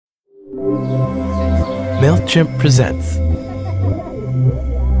MailChimp presents.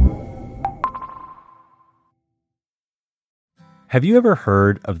 Have you ever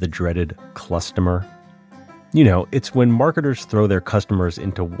heard of the dreaded clustomer? You know, it's when marketers throw their customers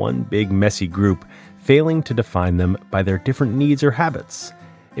into one big messy group, failing to define them by their different needs or habits.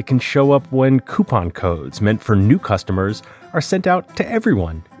 It can show up when coupon codes meant for new customers are sent out to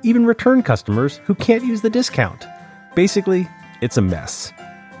everyone, even return customers who can't use the discount. Basically, it's a mess.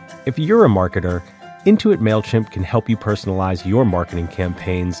 If you're a marketer, Intuit MailChimp can help you personalize your marketing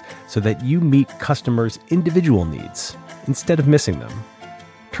campaigns so that you meet customers' individual needs instead of missing them.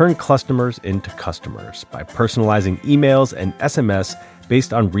 Turn customers into customers by personalizing emails and SMS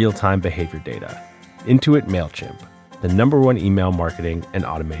based on real-time behavior data. Intuit MailChimp, the #1 email marketing and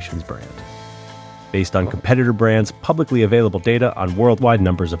automations brand. Based on competitor brands' publicly available data on worldwide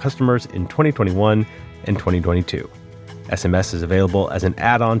numbers of customers in 2021 and 2022. SMS is available as an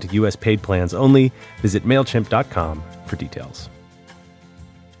add-on to U.S. paid plans only. Visit MailChimp.com for details.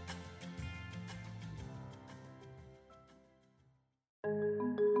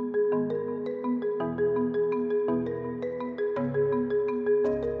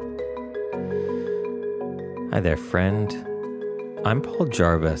 Hi there, friend. I'm Paul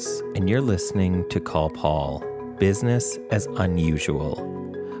Jarvis, and you're listening to Call Paul, Business as Unusual,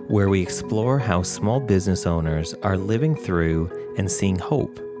 where we explore how small business owners are living through and seeing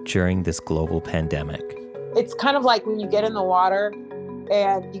hope during this global pandemic. It's kind of like when you get in the water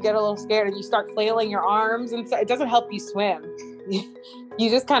and you get a little scared and you start flailing your arms, and so it doesn't help you swim. You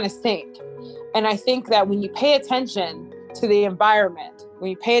just kind of sink. And I think that when you pay attention to the environment,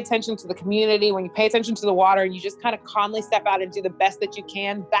 when you pay attention to the community, when you pay attention to the water, and you just kind of calmly step out and do the best that you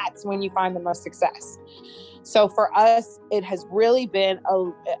can, that's when you find the most success. So for us, it has really been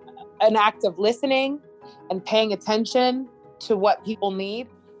an act of listening and paying attention to what people need.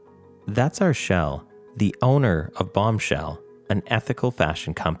 That's Arshelle, the owner of Bombshell, an ethical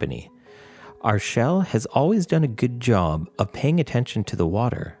fashion company. Arshelle has always done a good job of paying attention to the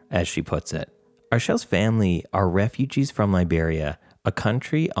water, as she puts it. Arshelle's family are refugees from Liberia, a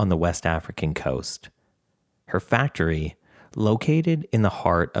country on the West African coast. Her factory, located in the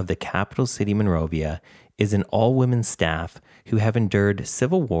heart of the capital city Monrovia, is an all-women staff who have endured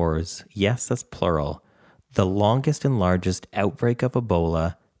civil wars, yes, that's plural, the longest and largest outbreak of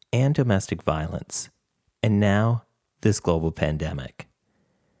Ebola, and domestic violence. And now, this global pandemic.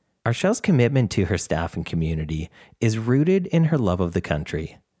 Arshelle's commitment to her staff and community is rooted in her love of the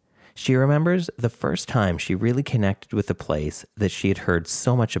country. She remembers the first time she really connected with a place that she had heard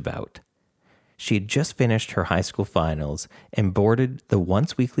so much about. She had just finished her high school finals and boarded the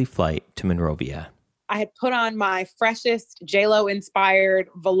once-weekly flight to Monrovia. I had put on my freshest J-Lo inspired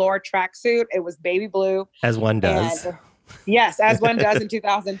velour tracksuit. It was baby blue. As one does. And, yes, as one does in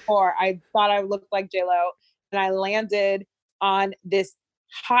 2004. I thought I looked like J-Lo, and I landed on this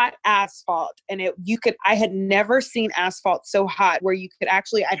hot asphalt, and I had never seen asphalt so hot where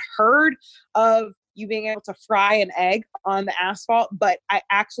I'd heard of you being able to fry an egg on the asphalt, but I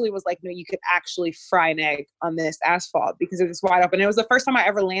actually was like, no, you could actually fry an egg on this asphalt because it was wide open. It was the first time I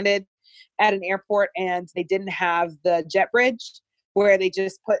ever landed at an airport, and they didn't have the jet bridge where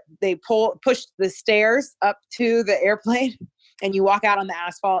pushed the stairs up to the airplane. And you walk out on the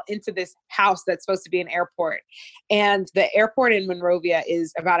asphalt into this house that's supposed to be an airport. And the airport in Monrovia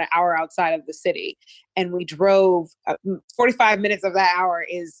is about an hour outside of the city. And we drove 45 minutes of that hour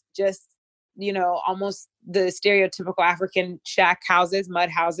is just, almost the stereotypical African shack houses, mud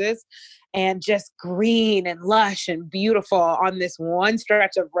houses, and just green and lush and beautiful on this one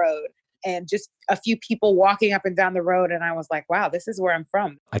stretch of road. And just a few people walking up and down the road. And I was like, wow, this is where I'm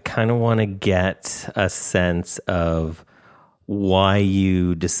from. I kind of want to get a sense of why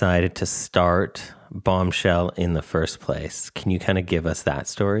you decided to start Bombshell in the first place. Can you kind of give us that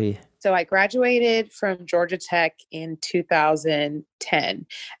story? So I graduated from Georgia Tech in 2010.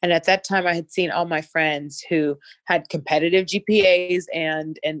 And at that time, I had seen all my friends who had competitive GPAs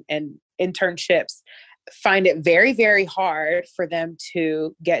and internships find it very, very hard for them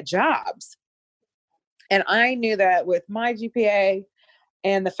to get jobs. And I knew that with my GPA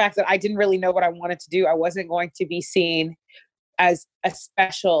and the fact that I didn't really know what I wanted to do, I wasn't going to be seen as a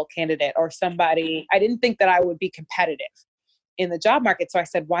special candidate or somebody. I didn't think that I would be competitive in the job market. So I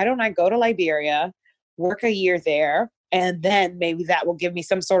said, why don't I go to Liberia, work a year there, and then maybe that will give me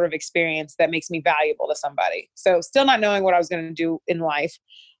some sort of experience that makes me valuable to somebody. So still not knowing what I was going to do in life,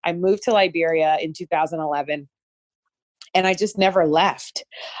 I moved to Liberia in 2011, and I just never left.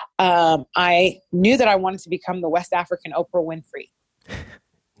 I knew that I wanted to become the West African Oprah Winfrey.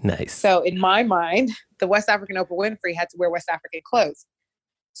 Nice. So in my mind, the West African Oprah Winfrey had to wear West African clothes.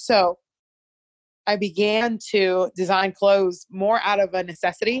 So I began to design clothes more out of a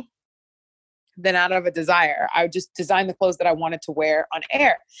necessity than out of a desire. I would just design the clothes that I wanted to wear on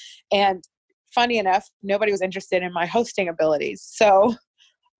air. And funny enough, nobody was interested in my hosting abilities. So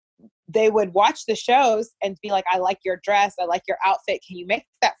they would watch the shows and be like, I like your dress. I like your outfit. Can you make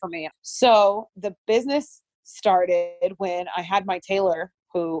that for me? So the business started when I had my tailor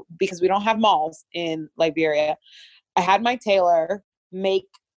who, because we don't have malls in Liberia, I had my tailor make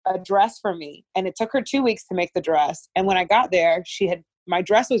a dress for me. And it took her 2 weeks to make the dress. And when I got there, my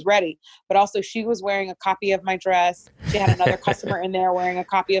dress was ready, but also she was wearing a copy of my dress. She had another customer in there wearing a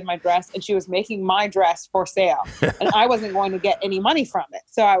copy of my dress, and she was making my dress for sale. And I wasn't going to get any money from it.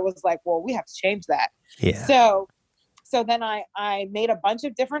 So I was like, well, we have to change that. Yeah. So then I made a bunch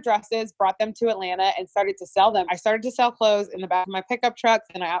of different dresses, brought them to Atlanta and started to sell them. I started to sell clothes in the back of my pickup truck.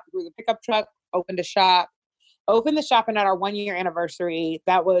 Then I outgrew the pickup truck, opened the shop, and at our 1 year anniversary,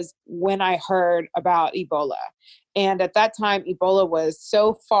 that was when I heard about Ebola. And at that time, Ebola was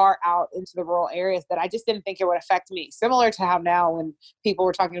so far out into the rural areas that I just didn't think it would affect me. Similar to how now when people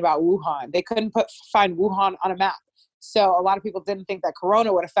were talking about Wuhan, they couldn't find Wuhan on a map. So a lot of people didn't think that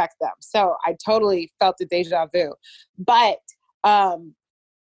Corona would affect them. So I totally felt the deja vu. But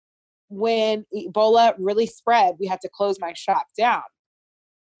when Ebola really spread, we had to close my shop down.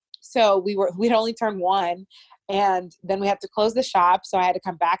 So we'd only turned one, and then we had to close the shop. So I had to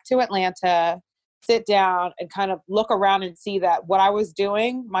come back to Atlanta, sit down and kind of look around and see that what I was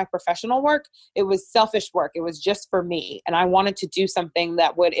doing, my professional work, it was selfish work. It was just for me. And I wanted to do something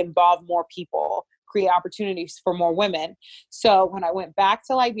that would involve more people, create opportunities for more women. So when I went back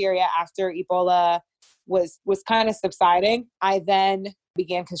to Liberia after Ebola was kind of subsiding, I then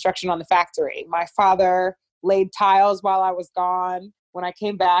began construction on the factory. My father laid tiles while I was gone. When I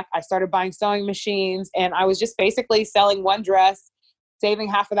came back, I started buying sewing machines, and I was just basically selling one dress, saving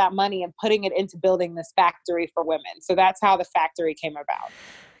half of that money and putting it into building this factory for women. So that's how the factory came about.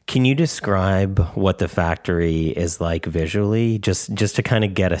 Can you describe what the factory is like visually, just to kind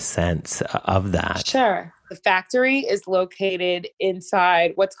of get a sense of that? Sure. The factory is located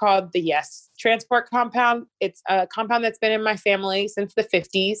inside what's called the Yes Transport Compound. It's a compound that's been in my family since the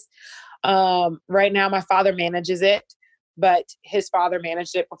 50s. Right now, my father manages it, but his father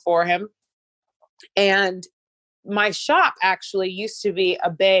managed it before him. And my shop actually used to be a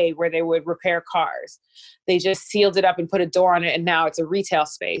bay where they would repair cars. They just sealed it up and put a door on it, and now it's a retail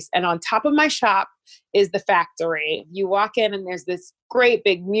space. And on top of my shop is the factory. You walk in and there's this great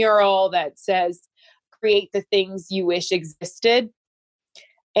big mural that says, "Create the things you wish existed."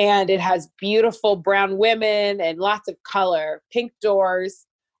 And it has beautiful brown women and lots of color, pink doors.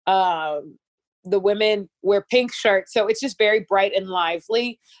 The women wear pink shirts. So it's just very bright and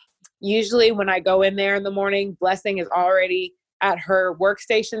lively. Usually when I go in there in the morning, Blessing is already at her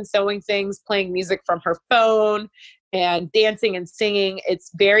workstation sewing things, playing music from her phone and dancing and singing.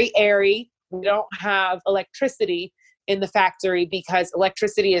 It's very airy. We don't have electricity in the factory because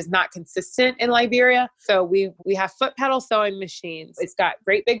electricity is not consistent in Liberia. So we have foot pedal sewing machines. It's got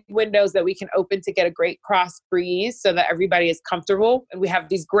great big windows that we can open to get a great cross breeze so that everybody is comfortable. And we have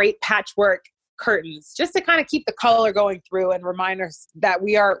these great patchwork curtains just to kind of keep the color going through and remind us that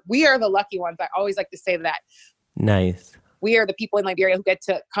we are the lucky ones. I always like to say that. Nice. We are the people in Liberia who get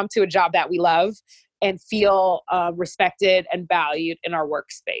to come to a job that we love and feel respected and valued in our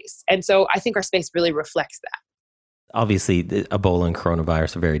workspace. And so I think our space really reflects that. Obviously, Ebola and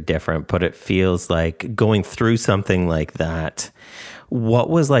coronavirus are very different, but it feels like going through something like that.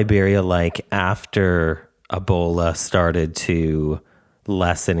 What was Liberia like after Ebola started to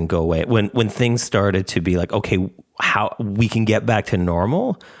lessen and go away? When things started to be like, okay, how we can get back to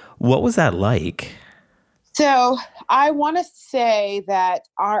normal? What was that like? So I want to say that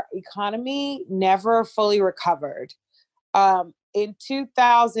our economy never fully recovered. In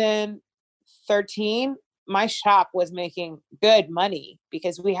 2013, my shop was making good money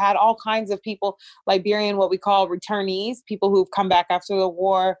because we had all kinds of people, Liberian, what we call returnees, people who've come back after the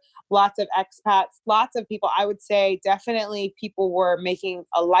war, lots of expats, lots of people. I would say definitely people were making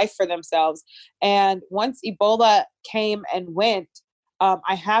a life for themselves. And once Ebola came and went,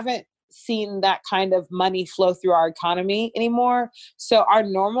 I haven't seen that kind of money flow through our economy anymore. So our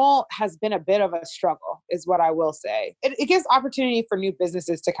normal has been a bit of a struggle, is what I will say. It gives opportunity for new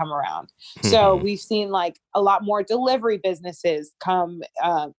businesses to come around. So we've seen like a lot more delivery businesses come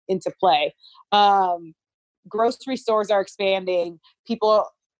into play. Grocery stores are expanding. People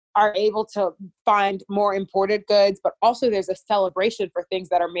are able to find more imported goods, but also there's a celebration for things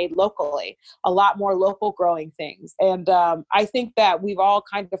that are made locally, a lot more local growing things. And I think that we've all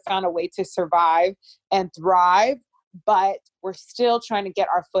kind of found a way to survive and thrive, but we're still trying to get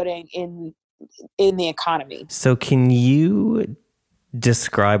our footing in in the economy. So can you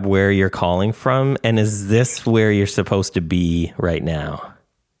describe where you're calling from? And is this where you're supposed to be right now?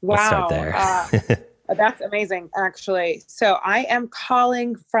 Wow. Let's start there. That's amazing, actually. So I am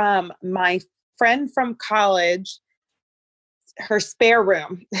calling from my friend from college, her spare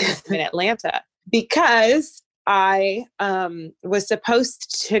room in Atlanta, because I was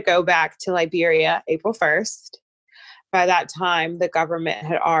supposed to go back to Liberia April 1st. By that time, the government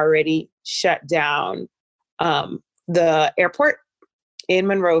had already shut down the airport in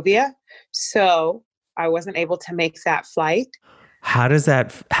Monrovia. So I wasn't able to make that flight. How does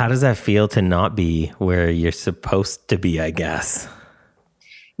that feel to not be where you're supposed to be, I guess?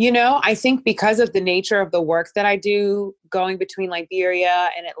 I think because of the nature of the work that I do, going between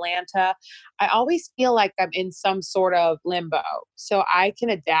Liberia and Atlanta, I always feel like I'm in some sort of limbo. So I can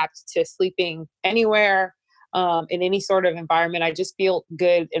adapt to sleeping anywhere, in any sort of environment. I just feel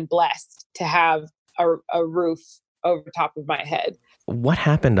good and blessed to have a roof over top of my head. What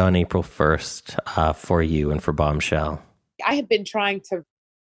happened on April 1st for you and for Bombshell? I had been trying to,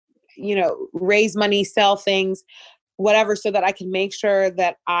 raise money, sell things, whatever, so that I can make sure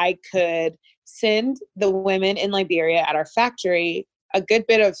that I could send the women in Liberia at our factory a good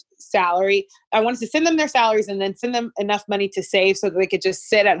bit of salary. I wanted to send them their salaries and then send them enough money to save so that they could just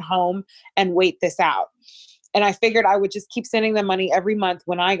sit at home and wait this out. And I figured I would just keep sending them money every month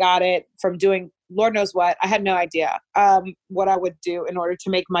when I got it from doing Lord knows what. I had no idea what I would do in order to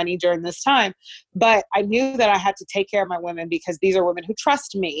make money during this time. But I knew that I had to take care of my women because these are women who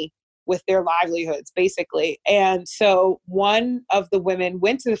trust me with their livelihoods, basically. And so one of the women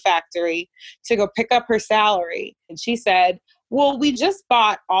went to the factory to go pick up her salary. And she said, well, we just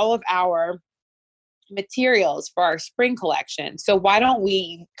bought all of our materials for our spring collection. So why don't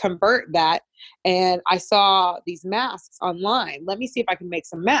we convert that? And I saw these masks online. Let me see if I can make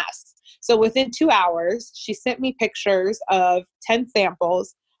some masks. So within 2 hours, she sent me pictures of 10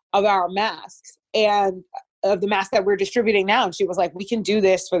 samples of our masks and of the masks that we're distributing now. And she was like, we can do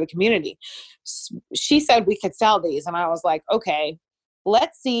this for the community. She said we could sell these. And I was like, okay,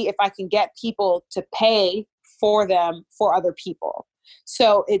 let's see if I can get people to pay for them for other people.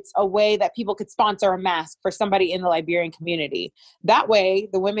 So it's a way that people could sponsor a mask for somebody in the Liberian community. That way,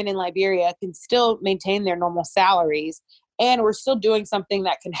 the women in Liberia can still maintain their normal salaries, and we're still doing something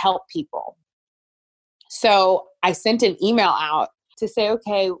that can help people. So I sent an email out to say,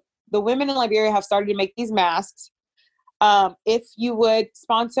 okay, the women in Liberia have started to make these masks. If you would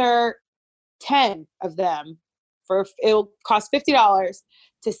sponsor 10 of them, it'll cost $50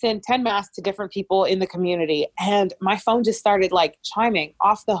 to send 10 masks to different people in the community. And my phone just started chiming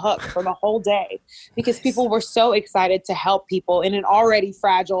off the hook for the whole day because people were so excited to help people in an already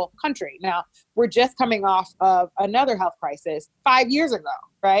fragile country. Now, we're just coming off of another health crisis 5 years ago,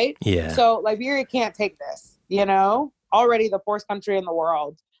 right? Yeah. So Liberia can't take this, already the poorest country in the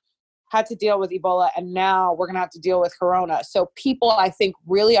world had to deal with Ebola, and now we're going to have to deal with Corona. So people, I think,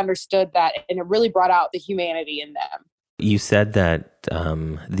 really understood that, and it really brought out the humanity in them. You said that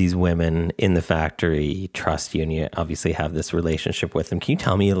these women in the factory trust you, and you obviously have this relationship with them. Can you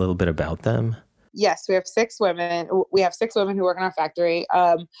tell me a little bit about them? Yes, we have 6 women. We have 6 women who work in our factory.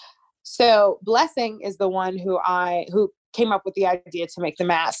 So Blessing is the one who came up with the idea to make the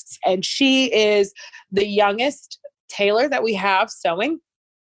masks, and she is the youngest tailor that we have sewing.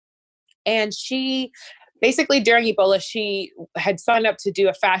 And she basically during Ebola, she had signed up to do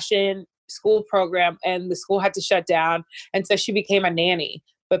a fashion school program and the school had to shut down. And so she became a nanny.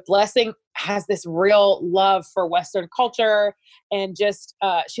 But Blessing has this real love for Western culture and just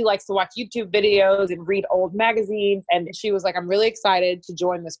she likes to watch YouTube videos and read old magazines. And she was like, I'm really excited to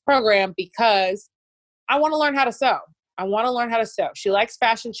join this program because I want to learn how to sew. I want to learn how to sew. She likes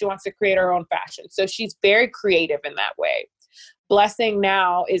fashion. She wants to create her own fashion. So she's very creative in that way. Blessing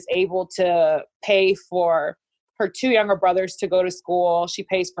now is able to pay for her 2 younger brothers to go to school. She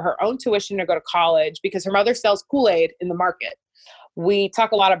pays for her own tuition to go to college because her mother sells Kool-Aid in the market. We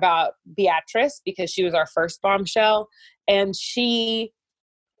talk a lot about Beatrice because she was our first bombshell, and she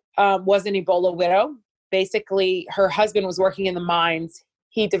was an Ebola widow. Basically, her husband was working in the mines.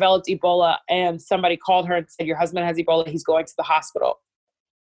 He developed Ebola, and somebody called her and said, your husband has Ebola. He's going to the hospital.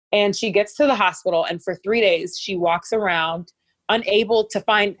 And she gets to the hospital, and for 3 days, she walks around unable to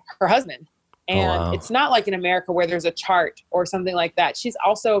find her husband. And It's not like in America where there's a chart or something like that. She's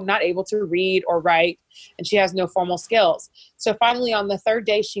also not able to read or write, and she has no formal skills. So finally, on the 3rd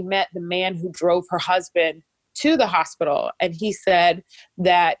day, she met the man who drove her husband to the hospital. And he said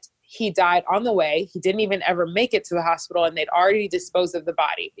that he died on the way. He didn't even ever make it to the hospital, and they'd already disposed of the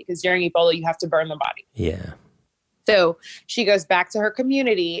body because during Ebola, you have to burn the body. Yeah. So she goes back to her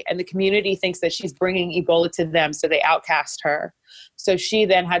community, and the community thinks that she's bringing Ebola to them. So they outcast her. So she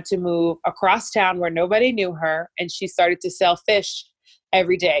then had to move across town where nobody knew her. And she started to sell fish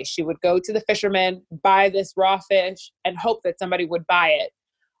every day. She would go to the fishermen, buy this raw fish, and hope that somebody would buy it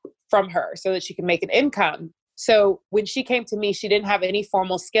from her so that she could make an income. So when she came to me, she didn't have any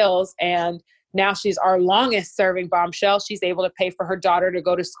formal skills. And now she's our longest serving bombshell. She's able to pay for her daughter to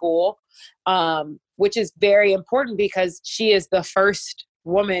go to school, which is very important because she is the first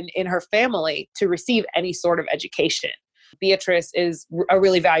woman in her family to receive any sort of education. Beatrice is a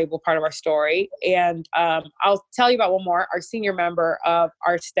really valuable part of our story. And I'll tell you about one more. Our senior member of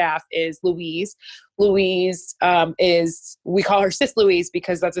our staff is Louise. Louise we call her Sis Louise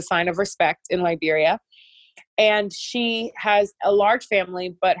because that's a sign of respect in Liberia. And she has a large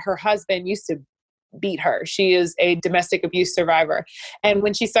family, but her husband used to beat her. She is a domestic abuse survivor. And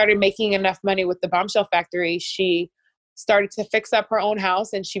when she started making enough money with the Bombshell Factory, she started to fix up her own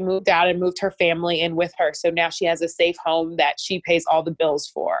house, and she moved out and moved her family in with her. So now she has a safe home that she pays all the bills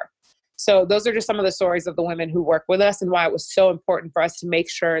for. So those are just some of the stories of the women who work with us and why it was so important for us to make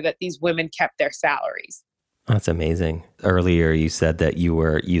sure that these women kept their salaries. That's amazing. Earlier, you said that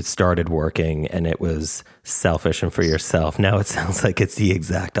you started working and it was selfish and for yourself. Now it sounds like it's the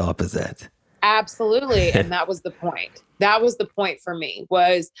exact opposite. Absolutely. And that was the point. That was the point for me,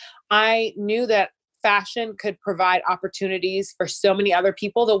 was I knew that fashion could provide opportunities for so many other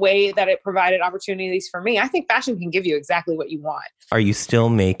people the way that it provided opportunities for me. I think fashion can give you exactly what you want. Are you still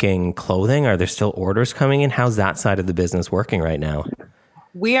making clothing? Are there still orders coming in? How's that side of the business working right now?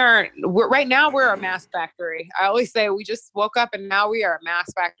 Right now we're a mask factory. I always say we just woke up and now we are a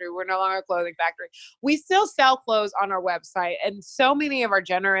mask factory. We're no longer a clothing factory. We still sell clothes on our website. And so many of our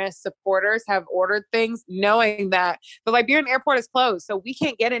generous supporters have ordered things knowing that the Liberian airport is closed. So we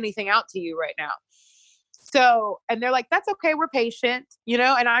can't get anything out to you right now. So, and they're like, that's okay. We're patient, and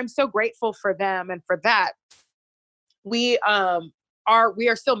I'm so grateful for them. And for that, we are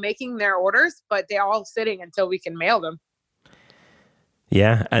still making their orders, but they're all sitting until we can mail them.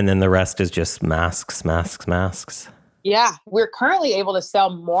 Yeah. And then the rest is just masks. Yeah. We're currently able to sell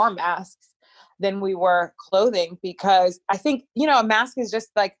more masks than we were clothing because I think, a mask is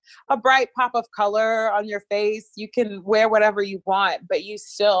just like a bright pop of color on your face. You can wear whatever you want, but you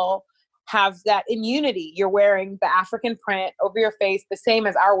still have that immunity. You're wearing the African print over your face, the same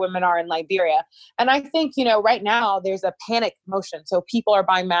as our women are in Liberia. And I think, right now there's a panic motion. So people are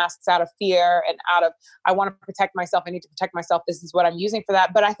buying masks out of fear and out of, I want to protect myself. I need to protect myself. This is what I'm using for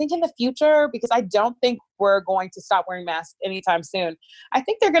that. But I think in the future, because I don't think we're going to stop wearing masks anytime soon, I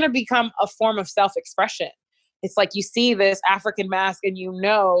think they're going to become a form of self-expression. It's like you see this African mask and you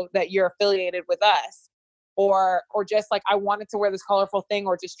know that you're affiliated with us. Or just like, I wanted to wear this colorful thing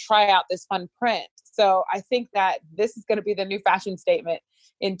or just try out this fun print. So I think that this is going to be the new fashion statement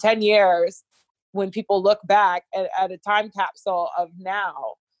in 10 years. When people look back at a time capsule of now,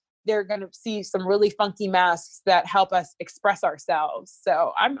 they're going to see some really funky masks that help us express ourselves.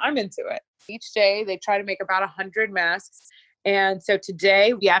 So I'm into it. Each day they try to make about 100 masks. And so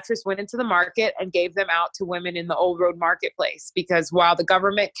today, Beatrice went into the market and gave them out to women in the Old Road Marketplace, because while the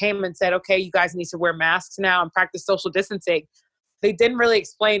government came and said, okay, you guys need to wear masks now and practice social distancing, they didn't really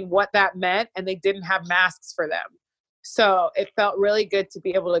explain what that meant, and they didn't have masks for them. So it felt really good to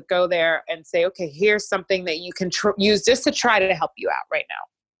be able to go there and say, okay, here's something that you can use just to try to help you out right now.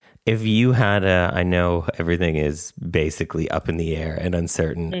 If you had I know everything is basically up in the air and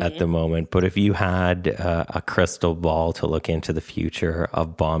uncertain at the moment, but if you had a crystal ball to look into the future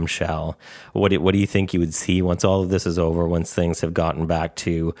of Bombshell, what do you think you would see once all of this is over, once things have gotten back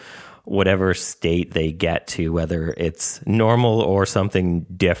to whatever state they get to, whether it's normal or something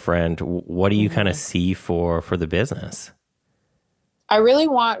different? What do you kind of see for the business? I really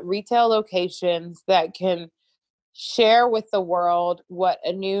want retail locations that can share with the world what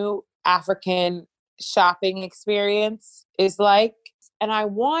a new African shopping experience is like. And I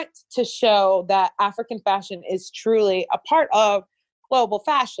want to show that African fashion is truly a part of global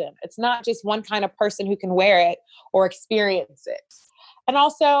fashion. It's not just one kind of person who can wear it or experience it. And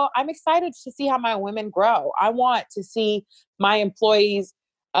also, I'm excited to see how my women grow. I want to see my employees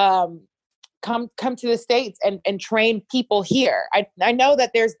come to the States and train people here. I know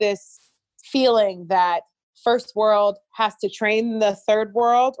that there's this feeling that first world has to train the third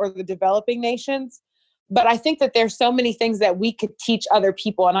world or the developing nations. But I think that there's so many things that we could teach other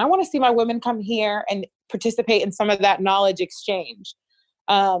people. And I want to see my women come here and participate in some of that knowledge exchange.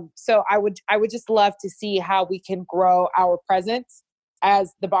 So I would just love to see how we can grow our presence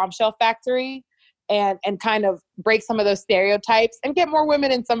as the Bombshell Factory and kind of break some of those stereotypes and get more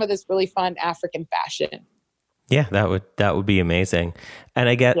women in some of this really fun African fashion. Yeah, that would be amazing. And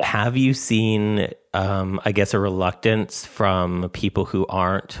have you seen, I guess, a reluctance from people who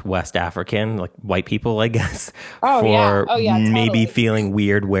aren't West African, like white people, I guess, maybe totally. feeling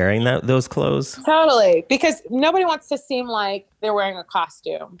weird wearing those clothes? Totally, because nobody wants to seem like they're wearing a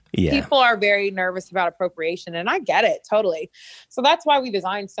costume. Yeah. People are very nervous about appropriation, and I get it totally. So that's why we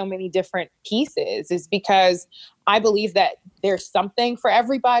designed so many different pieces, is because I believe that there's something for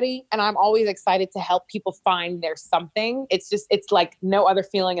everybody, and I'm always excited to help people find their something. It's like no other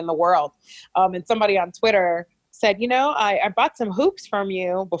feeling in the world. And somebody on Twitter said, I bought some hoops from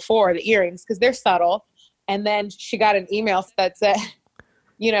you before, the earrings, because they're subtle. And then she got an email that said,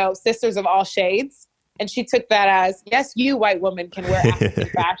 sisters of all shades. And she took that as, yes, you white woman can wear African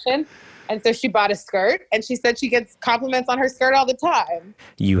fashion. And so she bought a skirt, and she said she gets compliments on her skirt all the time.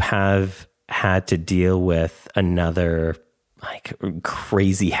 You have had to deal with another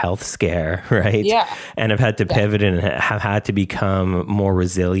crazy health scare, right? Yeah. And have had to pivot and have had to become more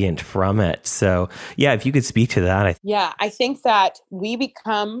resilient from it. So yeah, if you could speak to that. I think that we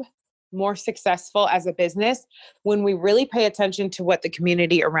become more successful as a business when we really pay attention to what the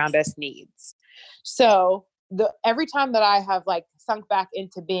community around us needs. So every time that I have sunk back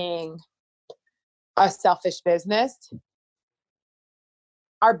into being a selfish business,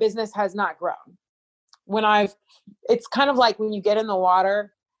 our business has not grown. It's kind of like when you get in the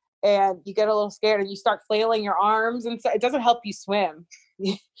water and you get a little scared and you start flailing your arms, and so it doesn't help you swim.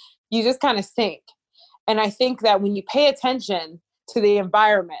 You just kind of sink. And I think that when you pay attention to the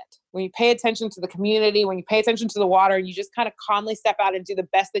environment, when you pay attention to the community, when you pay attention to the water, and you just kind of calmly step out and do the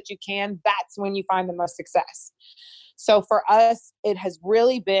best that you can, that's when you find the most success. So for us, it has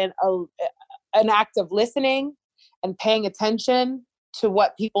really been an act of listening and paying attention to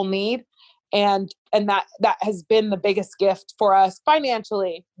what people need. And that has been the biggest gift for us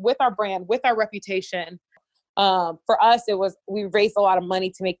financially, with our brand, with our reputation. For us, we raised a lot of money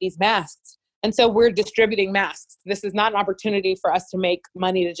to make these masks. And so we're distributing masks. This is not an opportunity for us to make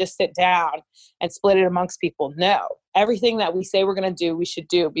money to just sit down and split it amongst people. No, everything that we say we're going to do, we should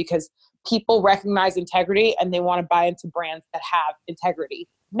do, because people recognize integrity and they want to buy into brands that have integrity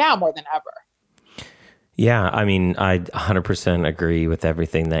now more than ever. Yeah, I mean, I 100% agree with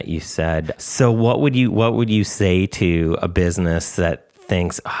everything that you said. So what would you say to a business that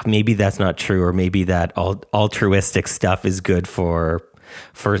thinks maybe that's not true, or maybe that altruistic stuff is good for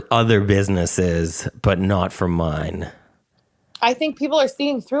other businesses, but not for mine? I think people are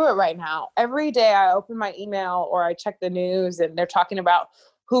seeing through it right now. Every day I open my email or I check the news, and they're talking about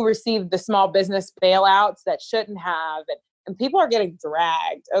who received the small business bailouts that shouldn't have. And people are getting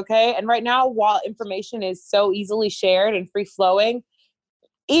dragged. Okay. And right now, while information is so easily shared and free flowing,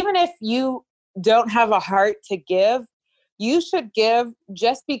 even if you don't have a heart to give, you should give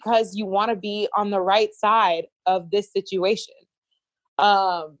just because you want to be on the right side of this situation.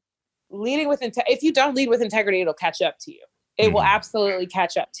 Leading with if you don't lead with integrity, it'll catch up to you. It will absolutely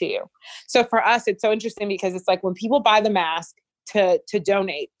catch up to you. So for us, it's so interesting because it's like when people buy the mask to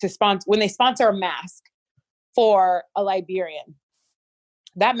donate, to sponsor, when they sponsor a mask for a Liberian,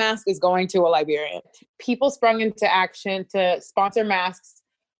 that mask is going to a Liberian. People sprung into action to sponsor masks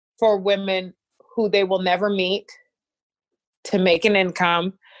for women who they will never meet, to make an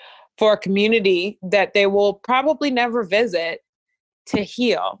income, for a community that they will probably never visit, to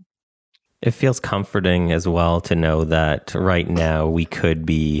heal. It feels comforting as well to know that right now we could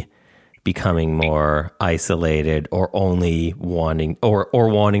be becoming more isolated, or only wanting or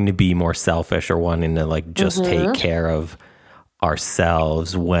wanting to be more selfish, or wanting to just take care of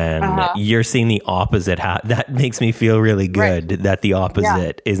ourselves, when you're seeing the opposite. That makes me feel really good that the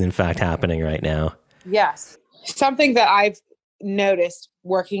opposite is in fact happening right now. Yes. Something that I've noticed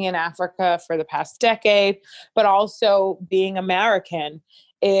working in Africa for the past decade, but also being American,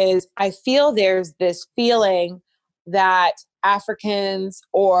 is I feel there's this feeling that Africans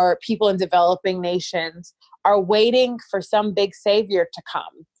or people in developing nations are waiting for some big savior to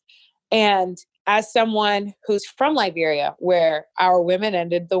come. And as someone who's from Liberia, where our women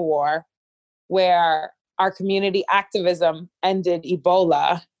ended the war, where our community activism ended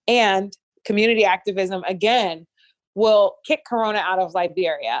Ebola, and community activism again will kick Corona out of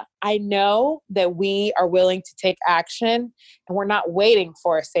Liberia, I know that we are willing to take action, and we're not waiting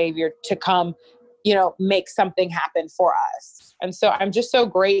for a savior to come, make something happen for us. And so I'm just so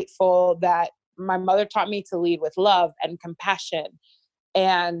grateful that my mother taught me to lead with love and compassion.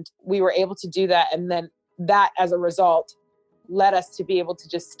 And we were able to do that. And then that, as a result, led us to be able to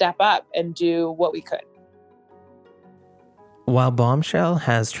just step up and do what we could. While Bombshell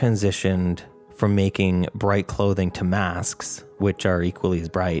has transitioned from making bright clothing to masks, which are equally as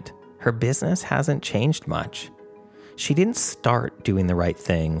bright, her business hasn't changed much. She didn't start doing the right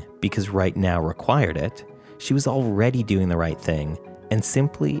thing because Right Now required it. She was already doing the right thing and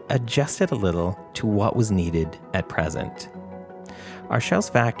simply adjusted a little to what was needed at present. Arshell's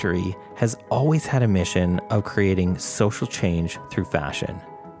factory has always had a mission of creating social change through fashion.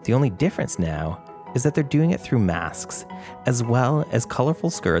 The only difference now is that they're doing it through masks, as well as colorful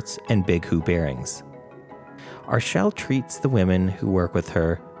skirts and big hoop earrings. Arshell treats the women who work with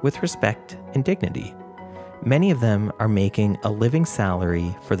her with respect and dignity. Many of them are making a living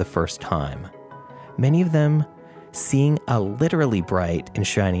salary for the first time. Many of them seeing a literally bright and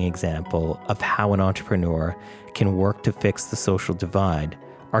shining example of how an entrepreneur can work to fix the social divide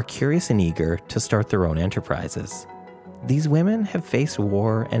are curious and eager to start their own enterprises. These women have faced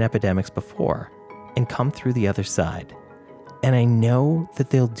war and epidemics before and come through the other side. And I know that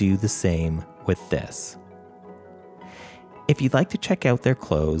they'll do the same with this. If you'd like to check out their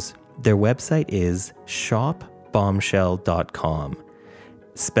clothes, their website is shopbombshell.com,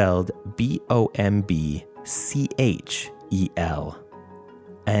 spelled BOMBCHEL.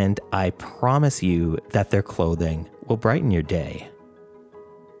 And I promise you that their clothing will brighten your day.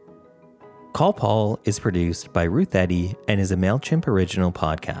 Call Paul is produced by Ruth Eddy and is a MailChimp original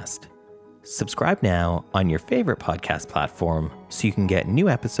podcast. Subscribe now on your favorite podcast platform so you can get new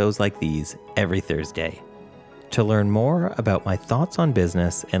episodes like these every Thursday. To learn more about my thoughts on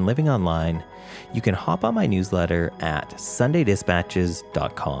business and living online, you can hop on my newsletter at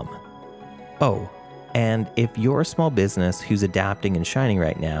sundaydispatches.com. Oh, and if you're a small business who's adapting and shining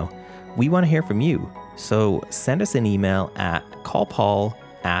right now, we want to hear from you. So send us an email at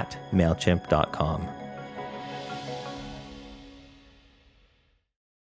callpaul@mailchimp.com.